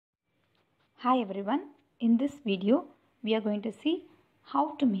Hi everyone, in this video we are going to see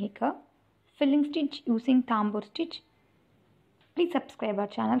how to make a filling stitch using tambour stitch. Please subscribe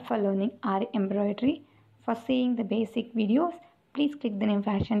our channel for learning aari embroidery. For seeing the basic videos, please click the name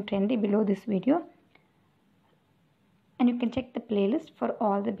Fashion Trendy below this video and you can check the playlist for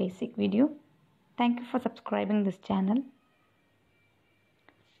all the basic video. Thank you for subscribing this channel.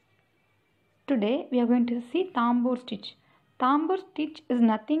 Today we are going to see tambour stitch. Tambour stitch is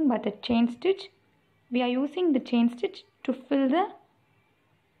nothing but a chain stitch. We are using the chain stitch to fill the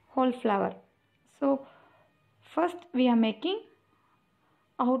whole flower. So first we are making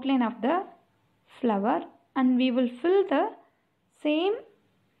outline of the flower and we will fill the same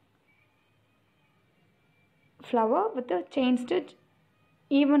flower with the chain stitch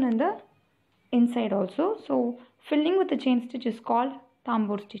even in the inside also. So filling with the chain stitch is called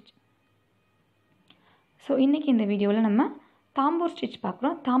tambour stitch. So இன்னைக்கு இந்த வீடியோவில் நம்ம Dhampur stitch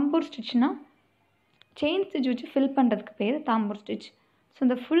பார்க்குறோம். Dhampur ஸ்டிச்னா chain stitch வச்சு fill பண்ணுறதுக்கு பேர் Dhampur stitch. So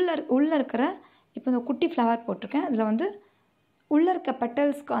இந்த உள்ளே இருக்கிற இப்போ இந்த குட்டி ஃப்ளவர் போட்டிருக்கேன். அதில் வந்து உள்ளே இருக்க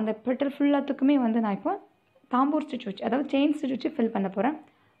பெட்டல்ஸ்க்கு அந்த பெட்டல் ஃபுல்லாத்துக்குமே வந்து நான் இப்போ தாம்பூர் ஸ்டிச் வச்சு அதாவது செயின் ஸ்டிச் வச்சு ஃபில் பண்ண போகிறேன்.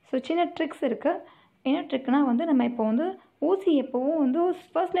 ஸோ சின்ன ட்ரிக்ஸ் இருக்குது. என்ன ட்ரிக்னால் வந்து நம்ம இப்போ வந்து ஊசி எப்போவும் வந்து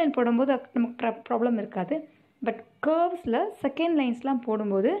ஃபர்ஸ்ட் லைன் போடும்போது நமக்கு ப்ராப்ளம் இருக்காது. பட் கர்வ்ஸில் செகண்ட் லைன்ஸ்லாம்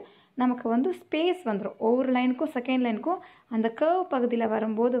போடும்போது நமக்கு வந்து ஸ்பேஸ் வந்துடும். ஒவ்வொரு லைனுக்கும் செகண்ட் லைனுக்கும் அந்த கர்வ் பகுதியில்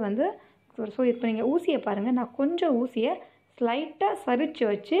வரும்போது வந்து ஸோ இப்போ நீங்கள் ஊசியை பாருங்கள். நான் கொஞ்சம் ஊசியை ஸ்லைட்டாக சரித்து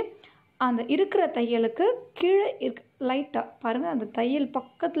வச்சு அந்த இருக்கிற தையலுக்கு கீழே லைட்டாக பாருங்கள், அந்த தையல்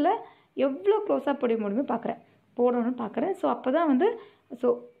பக்கத்தில் எவ்வளோ க்ளோஸாக போடணும்னு பார்க்குறேன். ஸோ அப்போ தான் வந்து ஸோ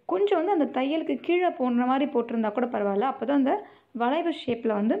கொஞ்சம் வந்து அந்த தையலுக்கு கீழே போடுற மாதிரி போட்டிருந்தா கூட பரவாயில்ல. அப்போ தான் அந்த வளைவு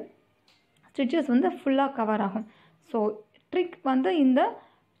ஷேப்பில் வந்து ஸ்டிச்சஸ் வந்து ஃபுல்லாக கவர் ஆகும். ஸோ ட்ரிக் வந்து இந்த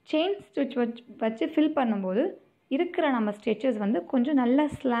செயின் ஸ்டிச் வச்சு ஃபில் பண்ணும்போது இருக்கிற நம்ம ஸ்டிச்சஸ் வந்து கொஞ்சம் நல்லா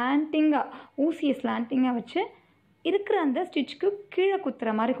ஸ்லாண்டிங்காக ஊசியை ஸ்லாண்டிங்காக வச்சு இருக்கிற அந்த ஸ்டிச்சுக்கு கீழே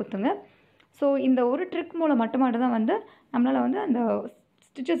குத்துற மாதிரி குத்துங்க. ஸோ இந்த ஒரு ட்ரிக் மூலம் மட்டும் தான் வந்து நம்மளால் வந்து அந்த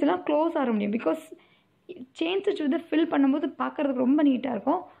ஸ்டிச்சஸ் எல்லாம் க்ளோஸ் ஆக முடியும். பிகாஸ் செயின் ஸ்டிச் வந்து ஃபில் பண்ணும்போது பார்க்குறதுக்கு ரொம்ப நீட்டாக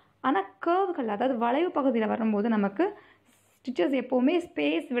இருக்கும். ஆனால் கர்வ்கள் அதாவது வளைவு பகுதியில் வரும்போது நமக்கு ஸ்டிச்சஸ் எப்போவுமே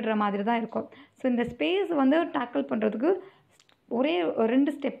ஸ்பேஸ் விடுற மாதிரி தான் இருக்கும். ஸோ இந்த ஸ்பேஸ் வந்து டேக்கிள் பண்ணுறதுக்கு ஒரே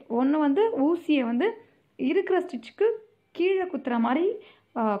 2 ஸ்டெப். ஒன்று வந்து ஊசியை வந்து இருக்கிற ஸ்டிச்சுக்கு கீழே குத்துற மாதிரி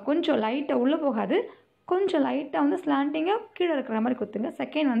கொஞ்சம் லைட்டாக உள்ளே போகாது, கொஞ்சம் லைட்டாக வந்து ஸ்லாண்டிங்காக கீழே இருக்கிற மாதிரி குத்துங்க.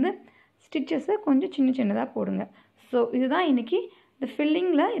 செகண்ட் வந்து ஸ்டிச்சஸை கொஞ்சம் சின்னதாக போடுங்க. ஸோ இதுதான் இன்றைக்கி இந்த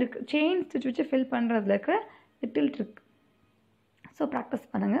ஃபில்லிங்கில் இருக்குது செயின் ஸ்டிச் வச்சு ஃபில் பண்ணுறதுல இருக்கிற லிட்டில் ட்ரிக். ஸோ ப்ராக்டிஸ்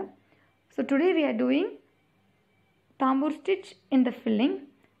பண்ணுங்கள். So today we are doing tambour stitch in the filling.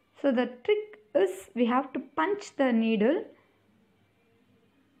 So the trick is we have to punch the needle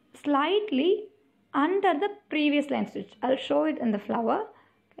slightly under the previous line stitch. I'll show it in the flower.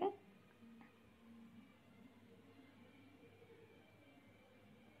 Okay.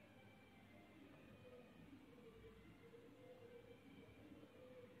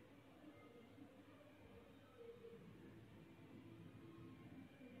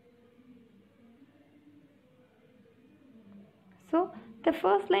 So the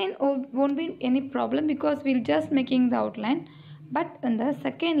first line won't be any problem because we'll just making the outline. But in the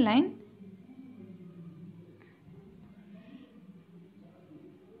second line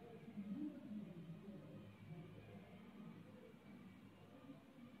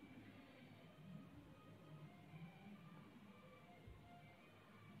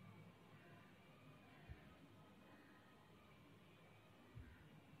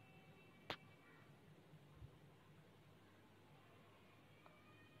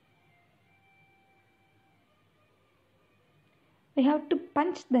we have to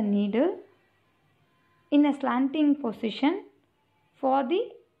punch the needle in a slanting position for the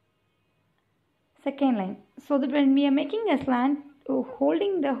second line, so that when we are making a slant,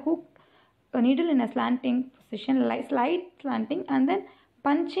 holding the hook needle in a slanting position, like slight slanting, and then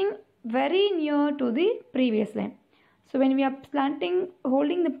punching very near to the previous line. So when we are slanting,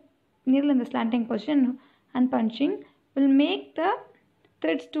 holding the needle in the slanting position and punching will make the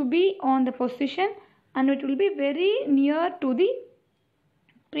threads to be on the position and it will be very near to the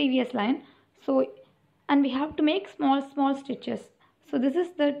previous line. So and we have to make small stitches. So this is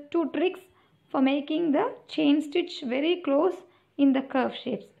the 2 tricks for making the chain stitch very close in the curve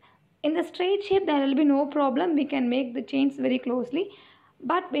shapes. In the straight shape there will be no problem, we can make the chains very closely.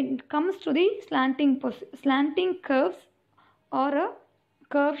 But when it comes to the slanting curves or a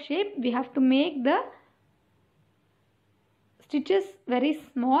curve shape, we have to make the stitches very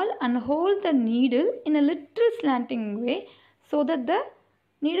small and hold the needle in a little slanting way so that the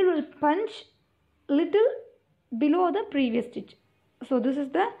needle will punch little below the previous stitch. So this is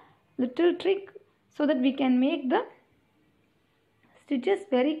the little trick so that we can make the stitches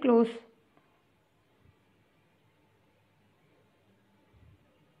very close.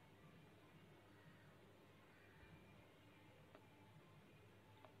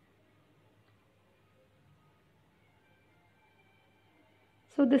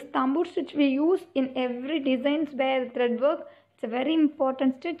 So this tambour stitch we use in every designs where thread work. It's a very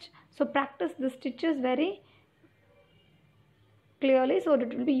important stitch. So practice the stitches very clearly so that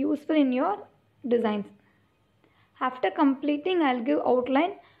it will be useful in your designs. After completing, I'll give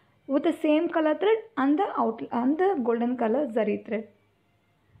outline with the same color thread and the golden color zari thread.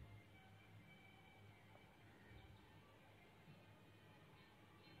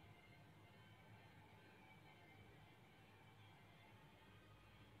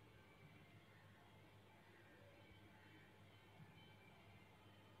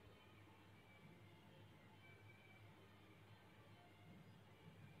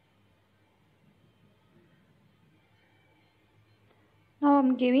 Now I'm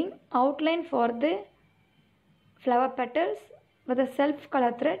giving outline for the flower petals with a self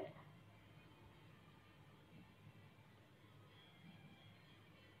color thread.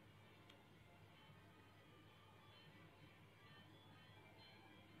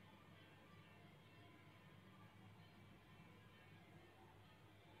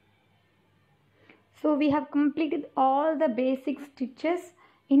 So we have completed all the basic stitches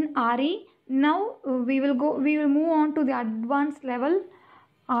in aari. Now we will move on to the advanced level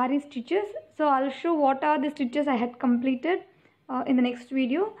aari stitches. So I'll show what are the stitches I had completed in the next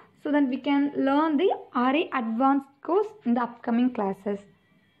video, so that we can learn the aari advanced course in the upcoming classes.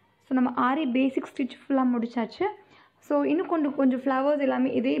 So நம்ம ஆரி பேசிக் stitch ஃபுல்லாக முடிச்சாச்சு. So இன்னும் கொஞ்சம் flowers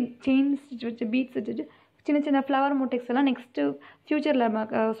எல்லாமே இதே chain stitch வச்சு beads வச்சுட்டு சின்ன ஃப்ளவர் மோட்டிக்ஸ் எல்லாம் நெக்ஸ்ட்டு ஃப்யூச்சரில்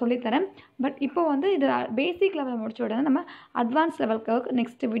சொல்லித்தரேன். பட் இப்போ வந்து இது பேசிக் லெவலில் முடிச்ச உடனே நம்ம அட்வான்ஸ் லெவலுக்கு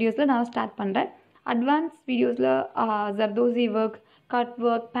நெக்ஸ்ட் வீடியோஸில் நான் ஸ்டார்ட் பண்ணுறேன். அட்வான்ஸ் வீடியோஸில் zardozi work, cut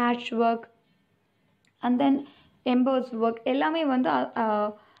work, patch work and then embers work எல்லாமே வந்து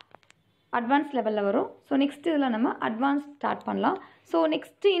அட்வான்ஸ் லெவலில் வரும். ஸோ நெக்ஸ்ட் இதில் நம்ம அட்வான்ஸ் ஸ்டார்ட் பண்ணலாம். ஸோ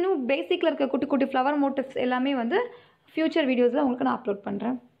நெக்ஸ்ட்டு இன்னும் பேசிக்கில் இருக்க குட்டி ஃப்ளவர் மோட்டிவ்ஸ் எல்லாமே வந்து ஃப்யூச்சர் வீடியோஸில் உங்களுக்கு நான் அப்லோட்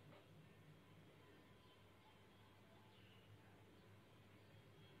பண்ணுறேன்.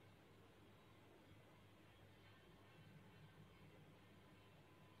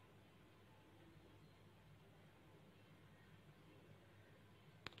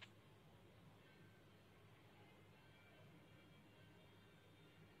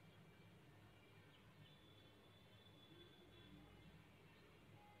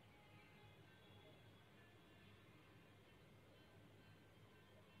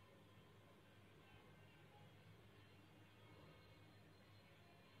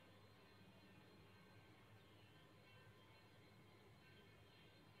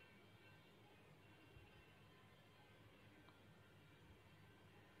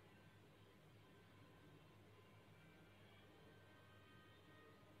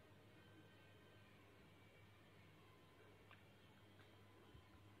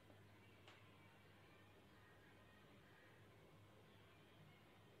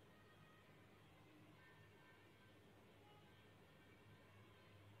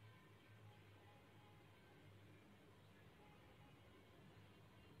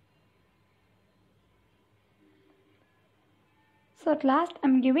 So at last I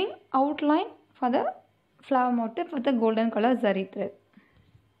am giving outline for the flower motif with the golden color zari thread.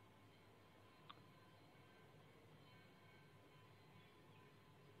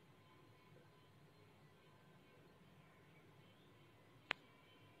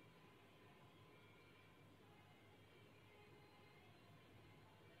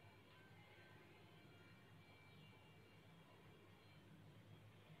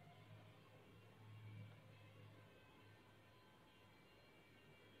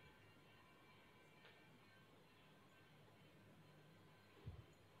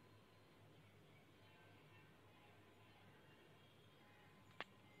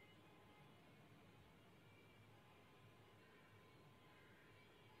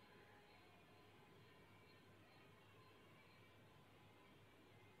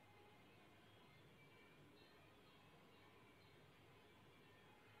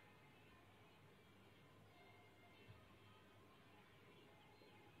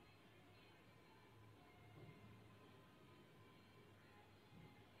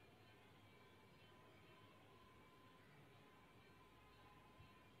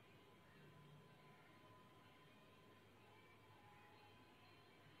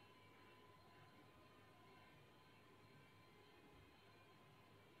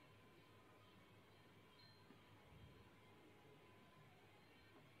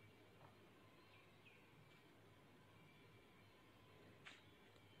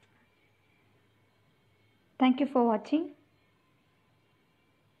 Thank you for வாட்சிங்.